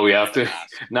people... Well, now we have to.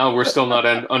 Now we're still not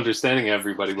understanding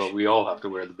everybody, but we all have to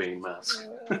wear the Bane mask.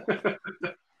 The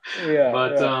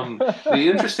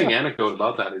interesting anecdote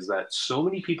about that is that so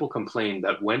many people complained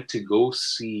that went to go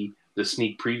see the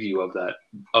sneak preview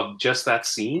of just that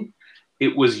scene.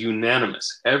 It was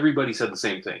unanimous. Everybody said the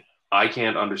same thing. I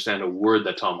can't understand a word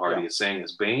that Tom Hardy is saying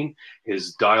as Bane.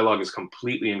 His dialogue is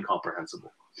completely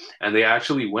incomprehensible. And they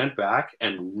actually went back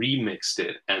and remixed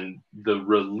it. And the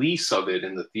release of it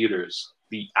in the theaters,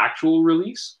 the actual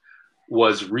release,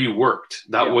 was reworked.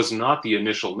 That was not the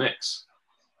initial mix.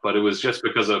 but it was just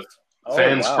because of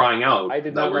fans crying out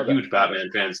that were huge Batman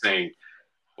fans saying,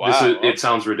 it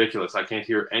sounds ridiculous. I can't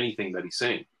hear anything that he's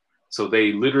saying. So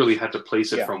they literally had to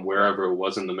place it from wherever it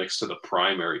was in the mix to the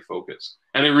primary focus.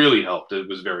 And it really helped. It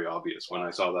was very obvious when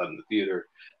I saw that in the theater.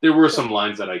 There were some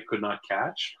lines that I could not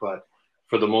catch, but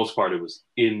for the most part, it was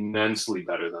immensely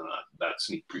better than that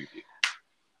sneak preview.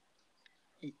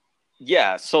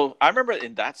 Yeah, so I remember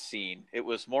in that scene, it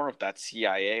was more of that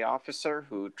CIA officer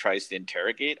who tries to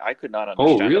interrogate. I could not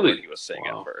understand what he was saying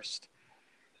at first.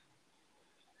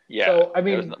 Yeah, so, I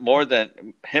mean, it was more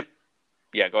than him.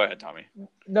 Yeah, go ahead, Tommy.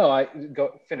 No,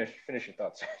 go finish your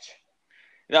thoughts.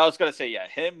 No, I was gonna say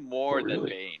him more than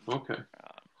Bane. Okay.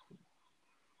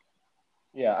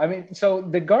 Yeah, I mean, so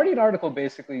the Guardian article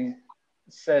basically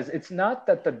says it's not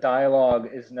that the dialogue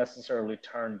is necessarily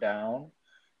turned down.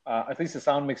 At least the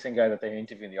sound mixing guy that they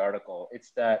interview in the article,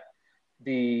 it's that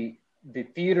the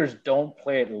theaters don't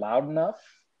play it loud enough.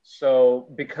 So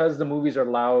because the movies are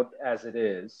loud as it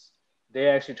is, they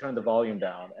actually turn the volume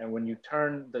down. And when you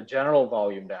turn the general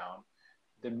volume down,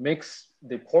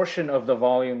 the portion of the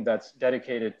volume that's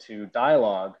dedicated to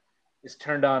dialogue is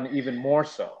turned on even more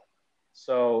so.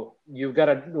 So you've got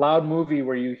a loud movie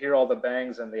where you hear all the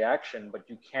bangs and the action, but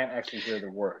you can't actually hear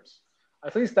the words.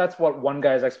 At least that's what one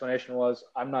guy's explanation was.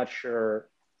 I'm not sure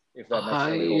if that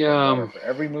necessarily holds for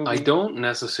every movie. I don't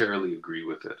necessarily agree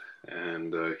with it.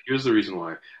 And here's the reason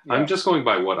why. Yeah. I'm just going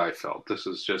by what I felt. This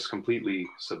is just completely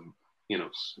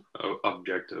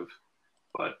objective.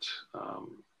 But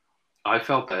I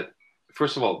felt that,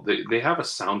 first of all, they have a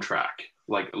soundtrack,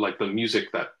 like the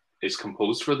music that is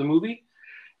composed for the movie.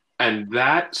 And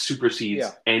that supersedes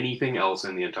anything else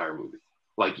in the entire movie.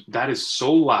 Like, that is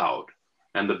so loud,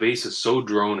 and the bass is so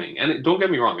droning. And don't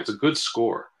get me wrong, it's a good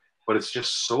score, but it's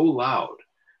just so loud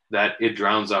that it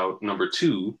drowns out, number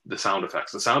two, the sound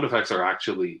effects. The sound effects are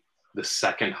actually the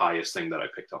second highest thing that I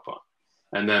picked up on.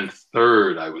 And then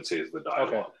third, I would say, is the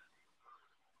dialogue. Okay.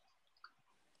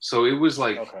 So it was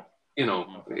like... Okay.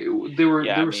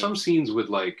 There were some scenes with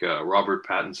Robert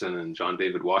Pattinson and John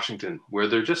David Washington where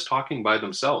they're just talking by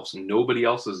themselves. Nobody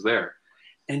else is there.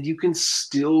 And you can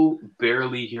still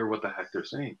barely hear what the heck they're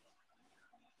saying.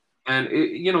 And,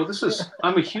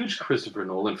 I'm a huge Christopher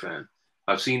Nolan fan.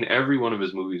 I've seen every one of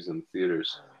his movies in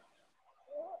theaters.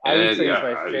 I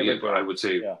would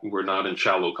say we're not in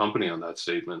shallow company on that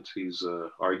statement. He's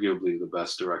arguably the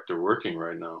best director working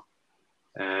right now.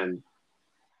 And...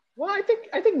 Well, I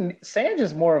think Sanj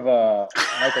is more of a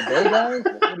Michael Bay guy.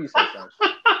 What do you say, Sanj?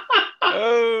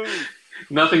 Oh,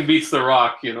 nothing beats The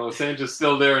Rock. Sanj is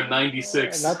still there in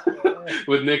 '96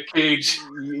 with Nick Cage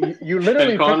you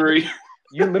literally and Connery.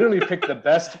 You literally picked the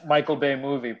best Michael Bay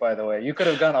movie, by the way. You could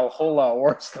have gone a whole lot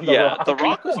worse than The Rock. The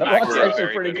Rock was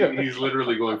actually pretty good. He's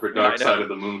literally going for Dark Side of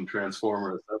the Moon,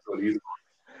 Transformers. That's what he's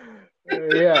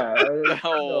Yeah.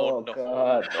 Oh,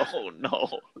 God.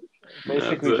 No.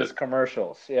 Basically just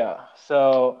commercials. Yeah.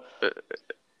 So,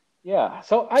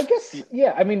 So I guess,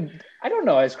 I mean, I don't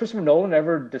know. Has Christopher Nolan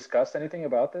ever discussed anything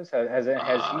about this? Has he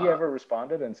ever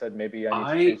responded and said, maybe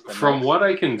I need to change the From mix? what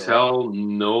I can tell,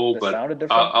 no, but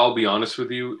I'll be honest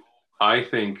with you. I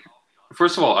think,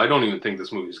 first of all, I don't even think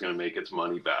this movie is going to make its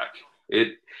money back.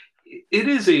 It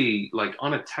is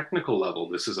on a technical level,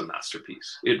 this is a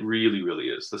masterpiece. It really, really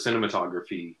is. The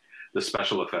cinematography, the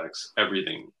special effects,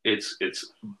 everything. It's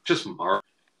just marvelous.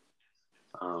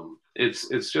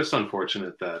 It's just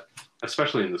unfortunate that,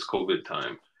 especially in this COVID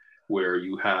time, where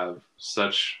you have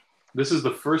this is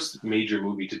the first major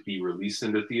movie to be released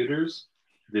into theaters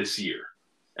this year.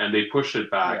 And they pushed it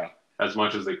back as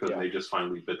much as they could. They just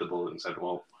finally bit the bullet and said,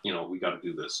 well, we got to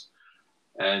do this.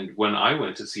 And when I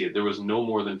went to see it, there was no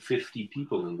more than 50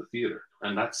 people in the theater,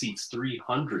 and that seats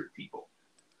 300 people.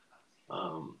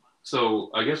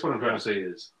 So I guess what I'm trying to say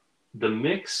is the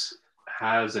mix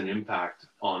has an impact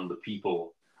on the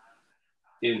people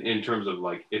in terms of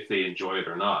if they enjoy it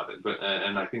or not.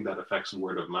 And I think that affects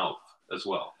word of mouth as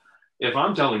well. If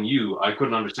I'm telling you I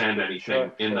couldn't understand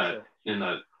anything in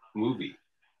that movie,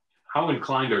 how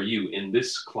inclined are you in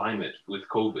this climate with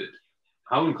COVID?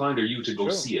 How inclined are you to go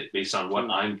see it based on what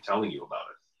I'm telling you about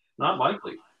it? Not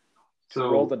likely. So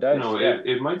roll the dice.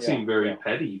 It might seem very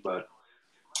petty, but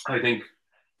I think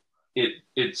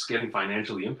it's getting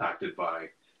financially impacted by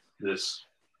this,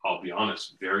 I'll be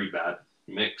honest, very bad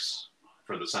mix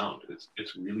for the sound.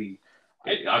 It's really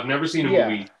I've never seen a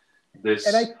movie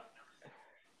this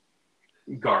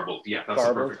garbled. Yeah, that's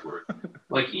the perfect word.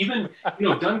 Even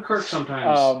Dunkirk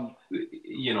sometimes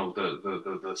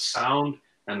the sound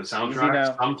and the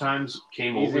soundtrack sometimes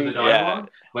came over the dialogue,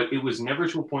 but it was never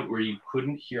to a point where you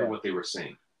couldn't hear what they were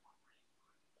saying.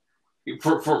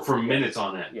 for minutes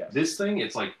on end. Yes. This thing,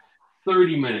 it's like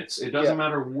 30 minutes. It doesn't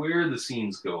matter where the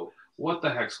scenes go. What the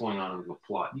heck's going on in the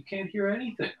plot? You can't hear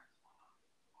anything.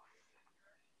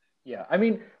 Yeah, I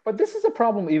mean, but this is a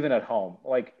problem even at home.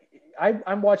 Like,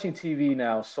 I'm watching TV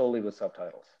now solely with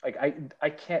subtitles. Like, I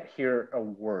can't hear a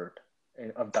word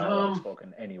of dialogue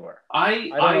spoken anywhere. I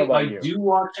don't know about you. do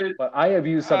watch it, but I have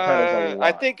used subtitles a lot.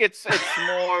 I think it's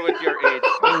more with your age.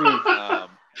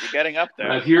 You're getting up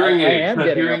there. Hearing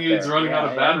aids running out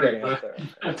of battery.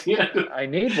 At the end I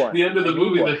need one. At the end of the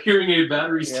movie, the hearing aid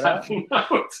battery's tapping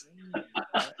out.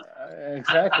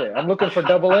 Exactly. I'm looking for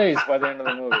double A's by the end of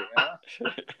the movie.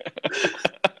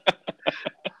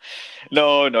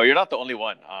 No, you're not the only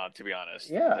one. To be honest.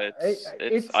 Yeah,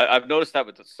 I've noticed that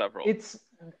with several.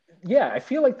 I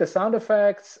feel like the sound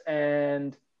effects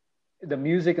and the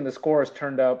music and the score is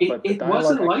turned up, but the dialogue,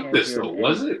 wasn't like this though,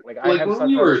 was it? Like when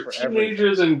we were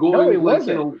teenagers and going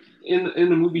in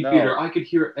the movie theater, I could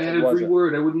hear every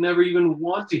word. I would never even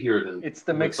want to hear them. It's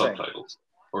the mixing. Subtitles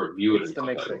or view it in the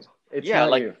subtitles. Mixing. It's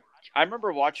not you. I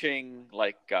remember watching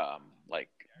like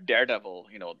Daredevil,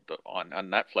 on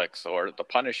Netflix, or The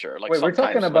Punisher. Like, we're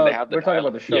talking about the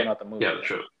show, not the movie. Yeah, the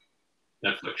show.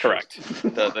 Netflix. Correct.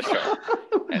 the show.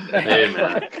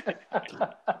 Amen.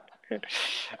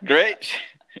 Great.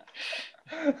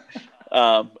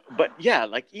 But yeah,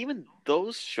 like even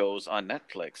those shows on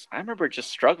Netflix, I remember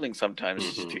just struggling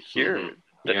sometimes to hear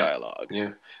the dialogue.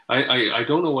 Yeah, I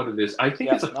don't know what it is. I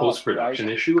think it's a post-production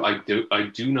issue. I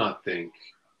do not think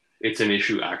it's an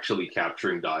issue actually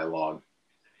capturing dialogue,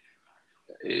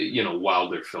 while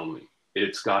they're filming.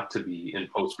 It's got to be in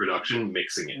post-production,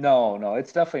 mixing it. No,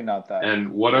 it's definitely not that. And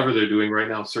whatever they're doing right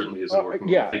now certainly isn't working.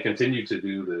 Yeah. They continue to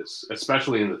do this,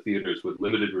 especially in the theaters with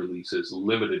limited releases,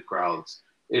 limited crowds.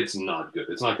 It's not good.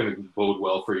 It's not going to bode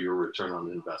well for your return on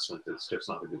investment. It's just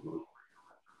not a good move.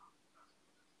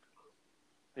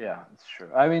 Yeah, it's true.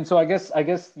 I mean, so I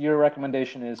guess your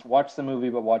recommendation is watch the movie,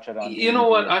 but watch it on. You know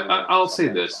what? I'll say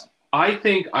this. I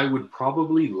think I would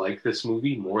probably like this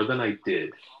movie more than I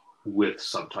did with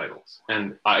subtitles.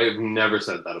 And I've never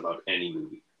said that about any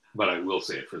movie, but I will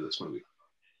say it for this movie.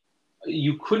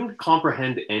 You couldn't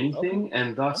comprehend anything,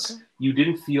 and thus you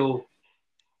didn't feel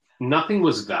nothing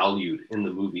was valued in the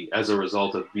movie as a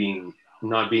result of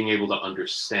not being able to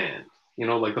understand.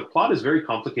 Like the plot is very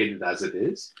complicated as it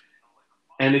is.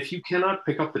 And if you cannot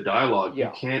pick up the dialogue,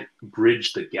 you can't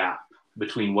bridge the gap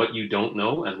between what you don't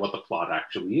know and what the plot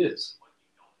actually is.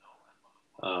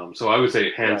 So I would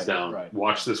say, hands down,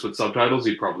 watch this with subtitles.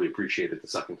 You'd probably appreciate it the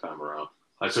second time around.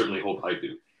 I certainly hope I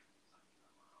do.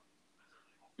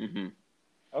 Mm-hmm.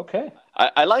 Okay.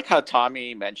 I like how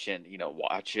Tommy mentioned,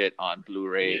 watch it on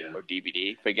Blu-ray or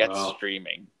DVD. Forget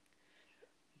streaming.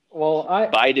 Well,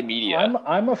 buy the media.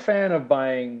 I'm a fan of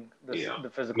buying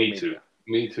the physical media.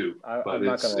 Me too. I'm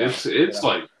not gonna lie. It's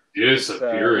like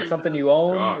disappearing. It's something you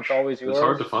own. Gosh, it's always yours. It's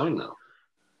hard to find now.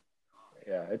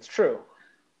 Yeah, it's true.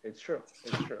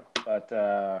 But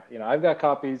I've got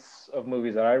copies of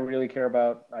movies that I really care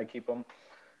about. I keep them.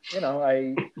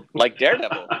 I like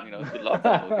Daredevil. We love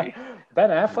that movie. Ben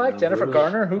Affleck, Jennifer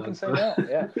Garner. Who can say no?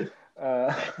 Yeah.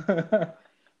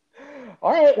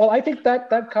 All right. Well, I think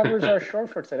that covers our show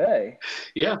for today.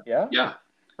 Yeah.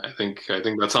 I think that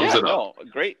sums it up. No,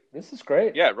 great. This is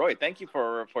great. Yeah, Roy, thank you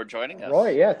for joining us.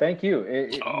 Roy, thank you.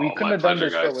 We couldn't have done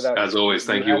this show without you. As always,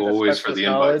 thank you always for the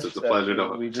invites. It's a pleasure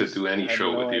to do any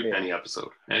show with you, any episode,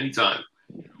 anytime.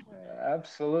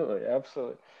 Absolutely.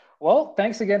 Well,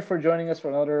 thanks again for joining us for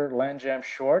another LAN Jam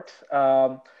short.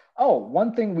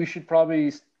 One thing we should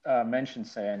probably mention,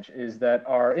 Sanj, is that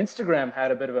our Instagram had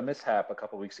a bit of a mishap a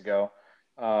couple weeks ago.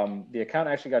 The account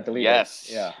actually got deleted. Yes.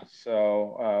 Yeah.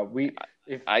 So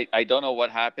I don't know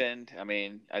what happened. I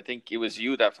mean, I think it was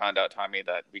you that found out, Tommy,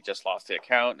 that we just lost the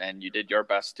account, and you did your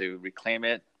best to reclaim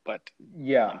it. But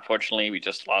unfortunately, we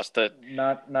just lost it.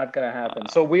 Not going to happen.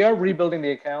 So we are rebuilding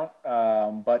the account.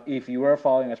 But if you were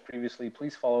following us previously,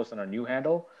 please follow us on our new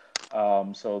handle.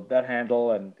 So that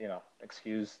handle, and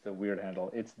excuse the weird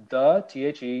handle. It's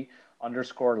 _LANJAM,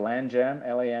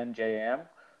 LANJAM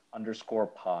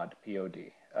 _pod,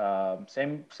 POD.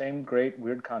 Same great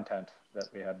weird content that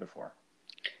we had before.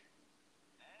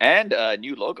 And a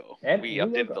new logo. We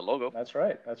updated the logo. That's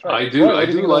right. I do like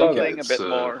it. It's a bit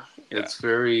more. It's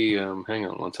very. Hang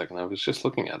on one second. I was just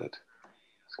looking at it.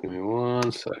 Just give me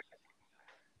 1 sec.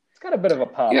 It's got a bit of a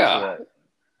pop. Yeah. To it.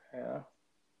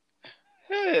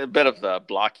 Yeah. A bit of the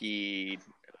blocky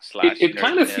 / It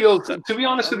kind of feels. To be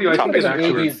honest with you, I think it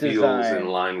actually feels design. In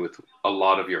line with a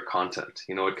lot of your content.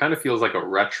 It kind of feels like a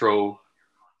retro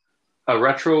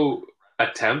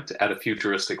attempt at a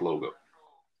futuristic logo.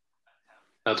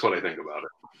 That's what I think about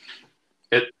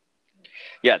it.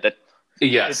 Yeah, that.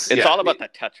 Yes, it's all about the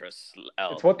Tetris.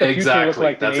 It's what the future looked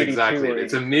like. That's in 82 exactly it.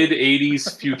 It's a mid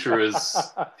 '80s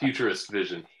futurist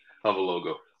vision of a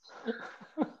logo.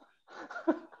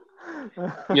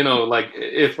 You know, like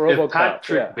if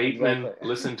Patrick Bateman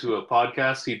listened to a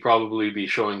podcast, he'd probably be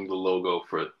showing the logo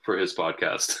for his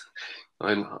podcast.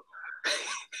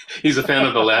 He's a fan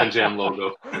of the LAN Jam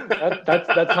logo.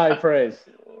 That's high praise.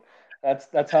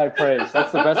 That's high praise.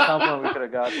 That's the best compliment we could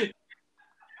have got.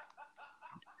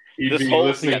 He'd be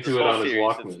listening to it on his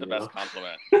Walkman. It's the best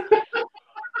compliment.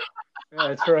 Yeah,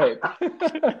 that's right.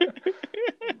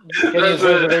 Getting his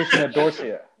reservation at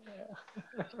Dorsia.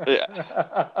 Yeah.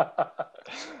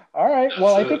 All right.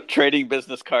 Well, I think trading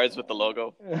business cards with the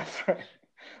logo. That's right.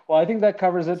 Well, I think that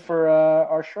covers it for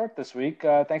our short this week.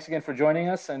 Thanks again for joining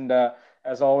us, and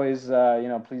as always,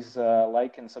 please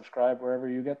like and subscribe wherever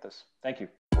you get this. Thank you.